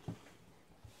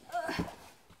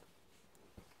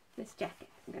this jacket.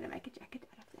 I'm going to make a jacket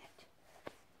out of that.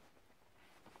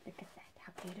 Look at that,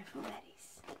 how beautiful that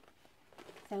is.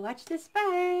 So watch this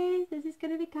space. This is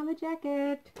going to become a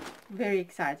jacket. Very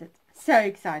excited, so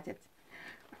excited.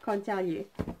 I can't tell you.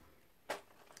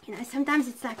 You know, sometimes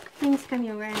it's like things come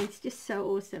your way and it's just so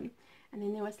awesome. And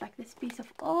then there was like this piece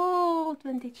of old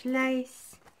vintage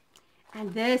lace.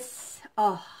 And this,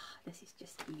 oh, this is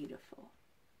just beautiful.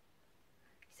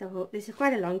 So this is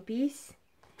quite a long piece.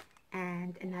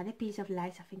 And another piece of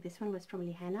lace. I think this one was from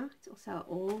Hannah. It's also an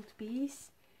old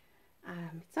piece.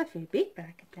 It's not very big, but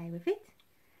I can play with it.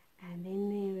 And then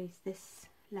there is this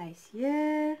lace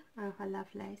here. Oh, I love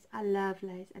lace. I love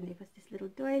lace. And there was this little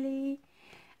doily.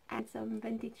 And some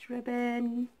vintage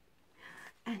ribbon.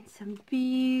 And some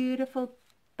beautiful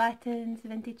buttons,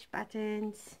 vintage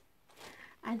buttons,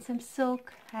 and some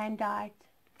silk hand-dyed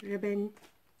ribbon.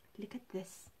 Look at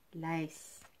this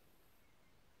lace.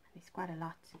 There's quite a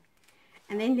lot.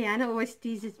 And then Liana always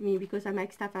teases me because I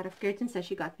make stuff out of curtains, so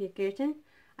she got me a curtain.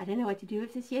 I don't know what to do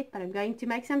with this yet, but I'm going to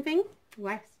make something.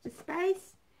 Watch the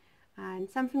space. And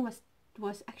something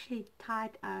was actually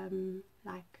tied,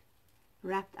 like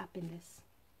wrapped up in this.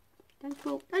 Don't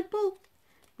pull, don't pull.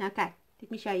 Okay,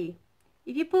 let me show you.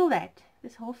 If you pull that,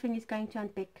 this whole thing is going to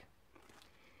unpick.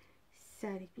 So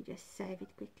let me just save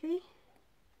it quickly.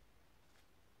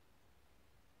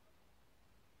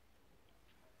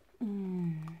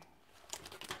 Then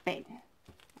that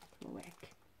will work.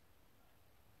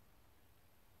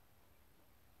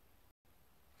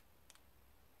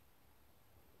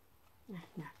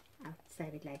 No, I'll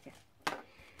save it later.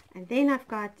 And then I've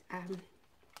got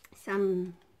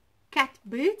some cat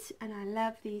boots, and I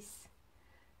love these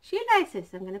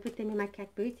shoelaces. I'm going to put them in my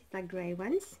cat boots. It's like grey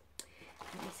ones.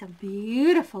 And there's some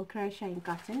beautiful crocheting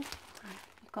cotton.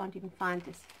 You can't even find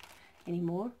this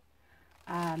anymore.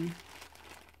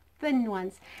 Thin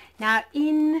ones. Now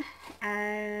in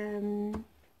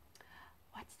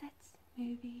what's that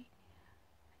movie?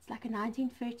 It's like a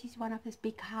 1930s one of this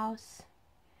big house.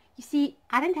 You see,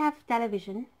 I don't have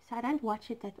television, so I don't watch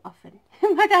it that often.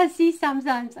 But I see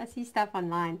sometimes, I see stuff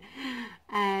online.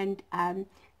 And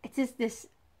it's just this,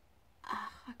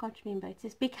 I can't remember, it's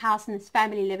this big house and this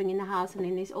family living in the house, and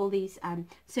then there's all these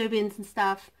servants and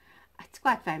stuff. It's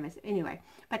quite famous anyway.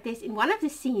 But there's, in one of the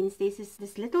scenes, there's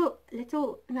this little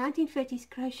 1930s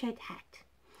crocheted hat.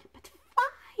 But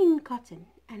fine cotton.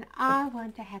 And I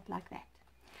want a hat like that.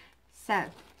 So,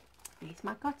 there's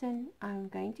my cotton. I'm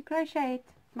going to crochet it.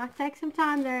 Might take some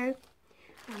time though.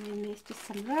 And then there's just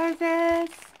some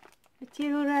roses,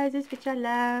 material roses, which I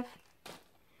love.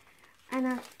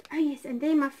 And oh yes, and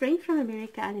then my friend from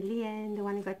America, Annalene, the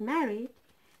one who got married,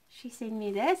 she sent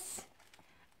me this,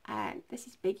 and this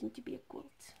is begging to be a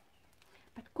quilt.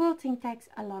 But quilting takes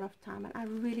a lot of time, and I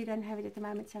really don't have it at the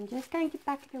moment, so I'm just going to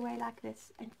pack it away like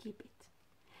this and keep it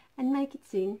and make it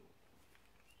soon.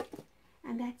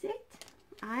 And that's it.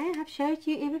 I have showed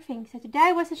you everything. So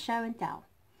today was a show and tell.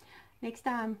 Next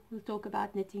time we'll talk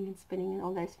about knitting and spinning and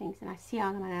all those things, and I see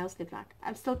how my nails look like.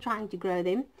 I'm still trying to grow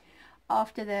them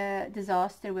after the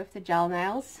disaster with the gel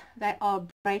nails. They are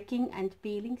breaking and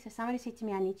peeling. So somebody said to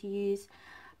me I need to use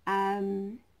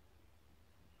what's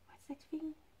that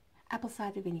thing? Apple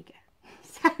cider vinegar.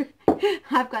 So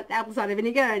I've got the apple cider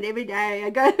vinegar, and every day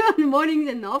I go on the mornings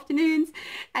and the afternoons,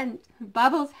 and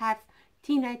Bubbles have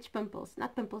teenage pimples,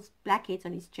 not pimples, blackheads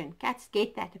on his chin. Cats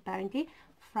get that apparently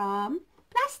from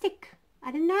plastic.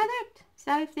 I didn't know that.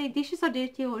 So if their dishes are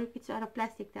dirty or if it's out of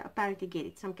plastic, they apparently get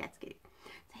it. Some cats get it.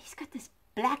 So he's got this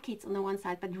blackheads on the one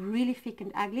side, but really thick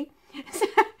and ugly. So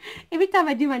every time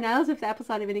I do my nails with the apple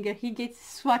cider vinegar, he gets a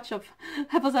swatch of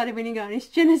apple cider vinegar on his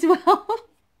chin as well.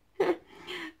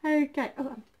 Okay.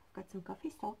 Oh, I've got some coffee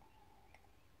still.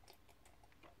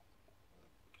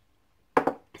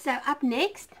 So up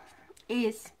next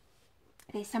is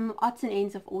there's some odds and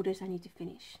ends of orders I need to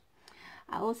finish.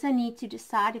 I also need to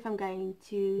decide if I'm going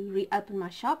to reopen my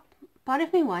shop. Part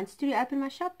of me wants to reopen my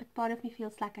shop, but part of me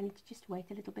feels like I need to just wait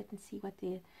a little bit and see what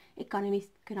the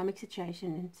economic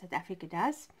situation in South Africa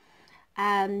does.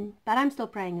 But I'm still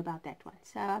praying about that one.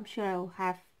 So I'm sure I'll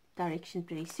have direction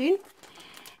pretty soon.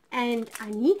 And I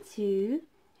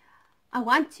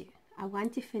want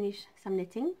to finish some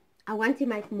knitting. I want to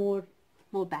make more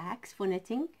bags for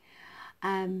knitting.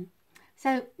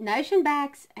 So notion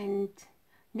bags and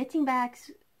knitting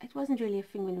bags, it wasn't really a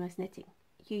thing when I was knitting.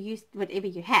 You used whatever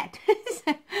you had.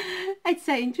 So it's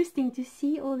so interesting to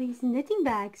see all these knitting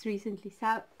bags recently.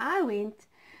 So I'm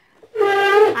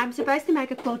supposed to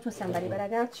make a quilt for somebody, but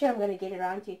I'm not sure I'm going to get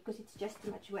around to it because it's just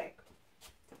too much work.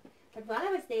 But while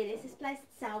I was there's this place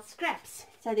that sells scraps.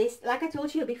 So there's, like I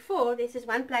told you before, there's this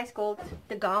one place called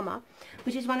the Gama,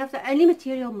 which is one of the only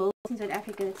material mills in South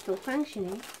Africa that's still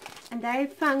functioning. And they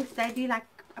do like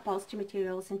upholstery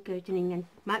materials and curtaining and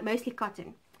mostly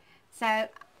cotton. So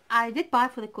I did buy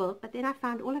for the quilt, but then I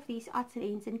found all of these odds and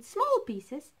ends, and it's small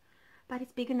pieces, but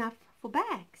it's big enough for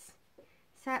bags.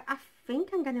 So I think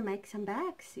I'm going to make some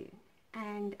bags soon,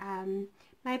 and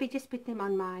maybe just put them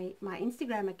on my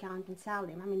Instagram account and sell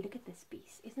them. I mean, look at this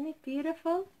piece. Isn't it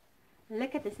beautiful?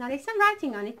 Look at this. Now there's some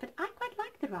writing on it, but I quite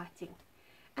like the writing.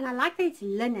 And I like that it's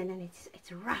linen and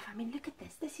it's rough. I mean, look at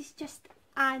this. This is just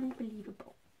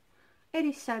unbelievable. It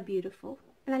is so beautiful.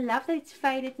 And I love that it's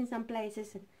faded in some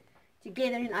places and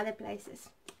together in other places.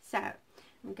 So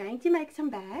I'm going to make some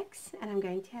bags, and I'm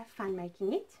going to have fun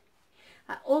making it.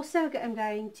 I also am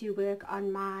going to work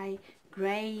on my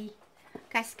grey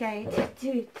Cascade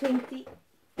 220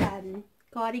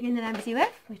 cardigan that I'm busy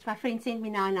with, which my friend sent me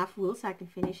now enough wool so I can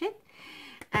finish it.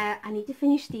 I need to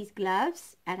finish these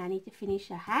gloves, and I need to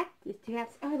finish a hat. There's two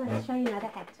hats. Oh, I want to show you another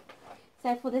hat.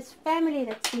 So for this family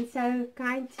that's been so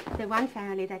kind, the one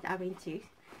family that I went to,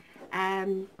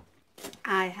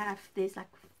 there's like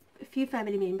a few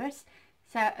family members.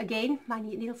 So again, my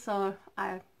needles are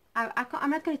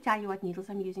I'm not going to tell you what needles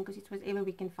I'm using because it's whatever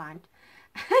we can find.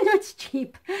 And it's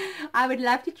cheap. I would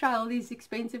love to try all these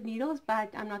expensive needles, but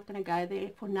I'm not going to go there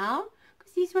for now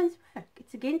because these ones work.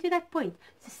 It's again to that point,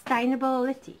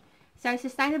 sustainability. So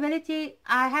sustainability,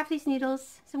 I have these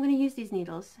needles, so I'm going to use these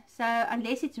needles. So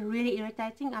unless it's really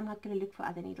irritating, I'm not going to look for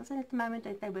other needles. And at the moment,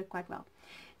 they work quite well.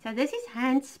 So this is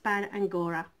hand spun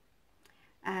Angora.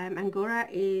 Angora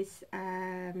is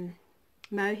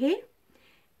mohair,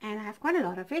 and I have quite a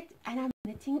lot of it. And I'm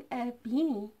knitting a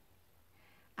beanie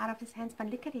out of this hand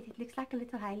spun. Look at it. It looks like a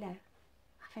little halo.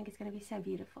 I think it's going to be so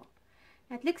beautiful.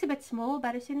 Now, it looks a bit small,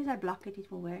 but as soon as I block it,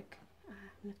 it will work.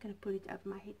 I'm not going to pull it over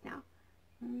my head now.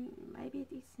 Maybe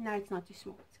it is. No, it's not too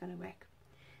small. It's going to work.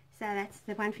 So that's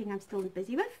the one thing I'm still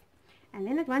busy with. And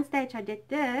then at one stage I did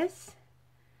this,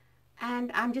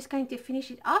 and I'm just going to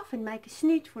finish it off and make a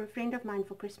snoot for a friend of mine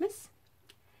for Christmas,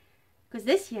 because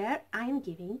this year I am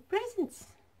giving presents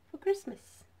for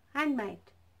Christmas,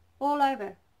 handmade, all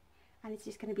over. And it's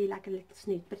just going to be like a little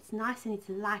snoot, but it's nice and it's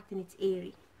light and it's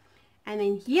airy. And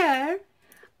then here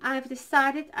I've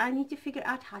decided I need to figure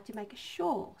out how to make a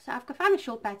shawl. So I've found a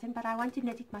shawl pattern, but I want to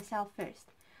knit it myself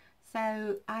first.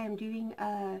 So I am doing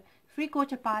a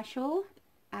 3/4 pie shawl,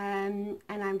 and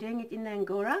I'm doing it in the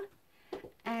Angora,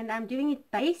 and I'm doing it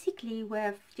basically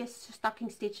with just stocking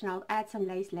stitch, and I'll add some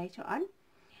lace later on.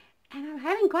 And I'm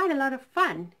having quite a lot of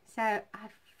fun, so I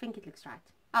think it looks right.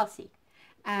 I'll see.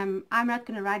 I'm not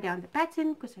going to write down the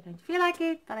pattern because I don't feel like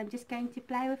it, but I'm just going to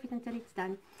play with it until it's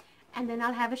done, and then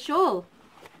I'll have a shawl.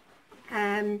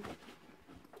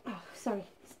 Oh, sorry,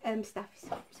 stuff is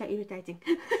so irritating.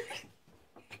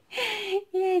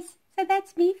 Yes, so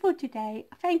that's me for today.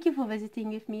 Thank you for visiting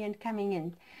with me and coming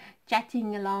and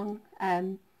chatting along.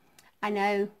 I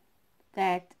know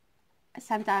that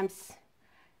sometimes,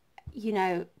 you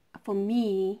know, for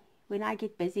me, when I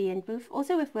get busy, and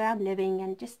also with where I'm living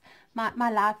and just my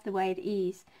life the way it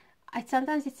is,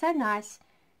 sometimes it's so nice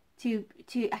to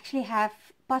actually have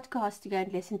podcasts to go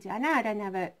and listen to. I know I don't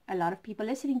have a lot of people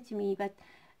listening to me, but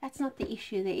that's not the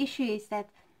issue. The issue is that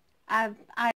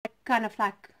I kind of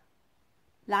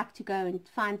like to go and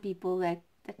find people that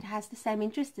has the same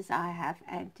interest as I have,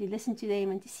 and to listen to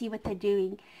them and to see what they're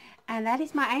doing. And that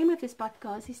is my aim with this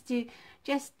podcast, is to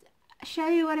just show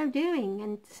you what I'm doing.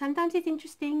 And sometimes it's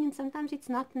interesting and sometimes it's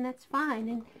not, and that's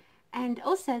fine. And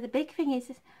also the big thing is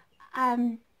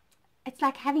it's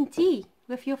like having tea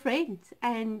with your friends.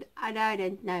 And I know I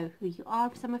don't know who you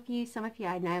are, some of you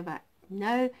I know, but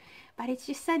it's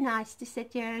just so nice to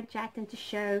sit here and chat and to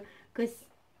show, because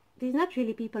there's not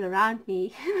really people around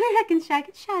me where I can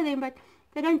show them, but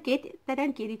they don't get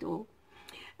it all.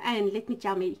 And let me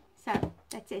tell me. So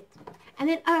that's it. And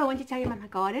then I want to tell you about my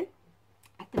garden.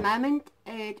 At the moment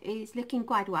it is looking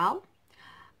quite well.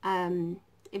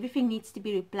 Everything needs to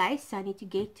be replaced, so I need to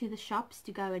get to the shops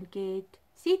to go and get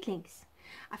seedlings.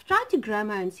 I've tried to grow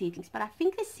my own seedlings, but I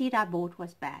think the seed I bought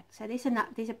was bad. So there's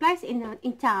a place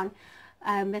in town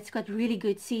that's got really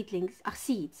good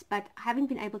seeds, but I haven't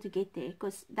been able to get there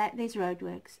because there's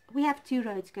roadworks. We have 2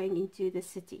 roads going into the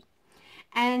city,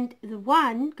 and the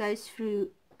one goes through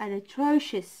an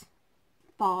atrocious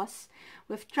pass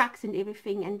with trucks and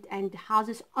everything, and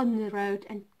houses on the road,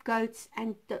 and goats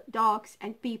and dogs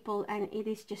and people, and it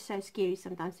is just so scary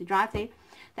sometimes to drive there.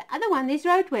 The other one, there's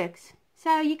roadworks,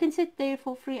 so you can sit there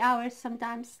for 3 hours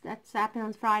sometimes. That's happened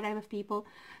on Friday with people.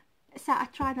 So I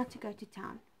try not to go to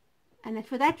town, and then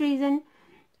for that reason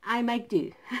I make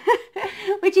do,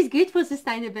 which is good for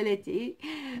sustainability.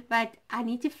 But I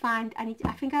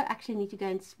think I actually need to go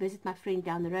and visit my friend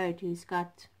down the road who's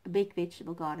got a big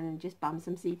vegetable garden, and just bum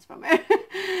some seeds from her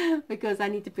because I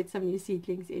need to put some new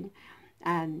seedlings in.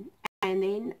 And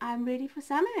then I'm ready for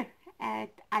summer. I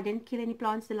didn't kill any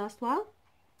plants the last while.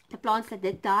 The plants that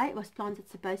did die was plants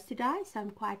that's supposed to die, so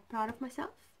I'm quite proud of myself.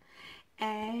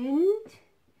 And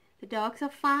the dogs are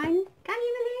fine. Come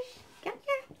here, Manish. Come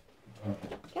here.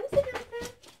 Come sit down there.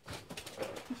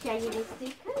 I'll show you this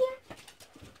too. Come here.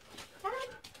 Come.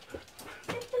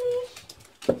 Sit, Manish.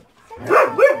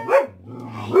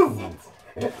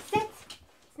 Sit. Sit.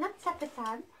 It's not supper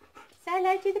time. Say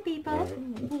hello to the people.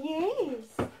 Yes.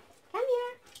 Come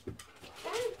here.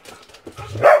 Come.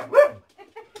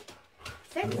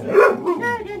 Sit.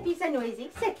 No, don't be so noisy.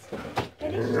 Sit.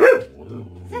 Manish.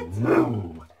 Sit.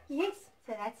 Yes.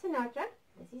 So that's Sinatra.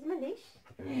 This is Manish.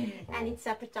 And it's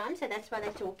supper time, so that's why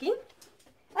they're talking.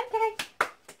 Okay.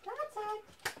 Go outside.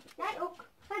 Night Oak.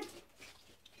 Fun.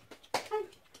 Fun.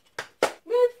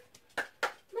 Move.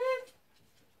 Move.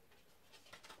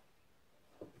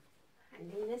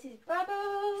 And then this is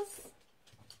Bubbles.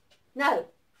 No.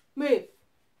 Move.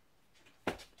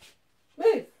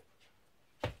 Move.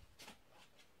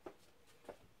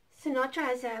 Ultra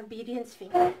has an obedience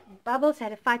finger. And Bubbles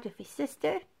had a fight with his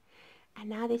sister. And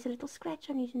now there's a little scratch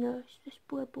on his nose. This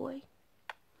poor boy.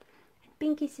 And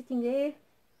Pinky's sitting there.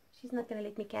 She's not going to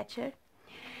let me catch her.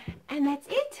 And that's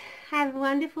it. Have a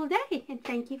wonderful day. And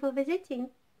thank you for visiting.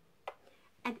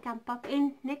 And come pop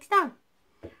in next time.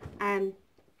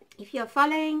 If you're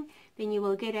following, then you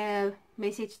will get a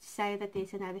message to say that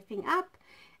there's another thing up.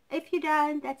 If you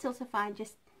don't, that's also fine.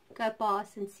 Just go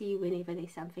past and see whenever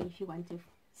there's something if you want to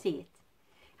see it.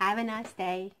 Have a nice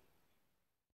day.